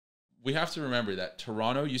we have to remember that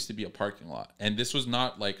Toronto used to be a parking lot. And this was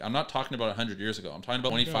not like, I'm not talking about 100 years ago. I'm talking about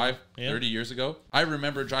 25, 30 years ago. I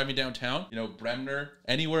remember driving downtown, you know, Bremner,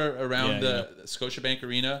 anywhere around the Scotiabank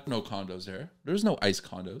Arena. No condos there. There was no ICE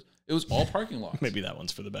condos. It was all parking lots. Maybe that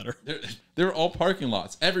one's for the better. They were all parking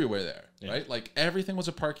lots everywhere there, right? Like everything was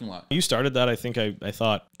a parking lot. You started that, I think I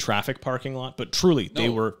thought traffic parking lot, but truly they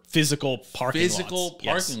were physical parking lots. Physical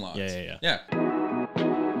parking lots. Yeah.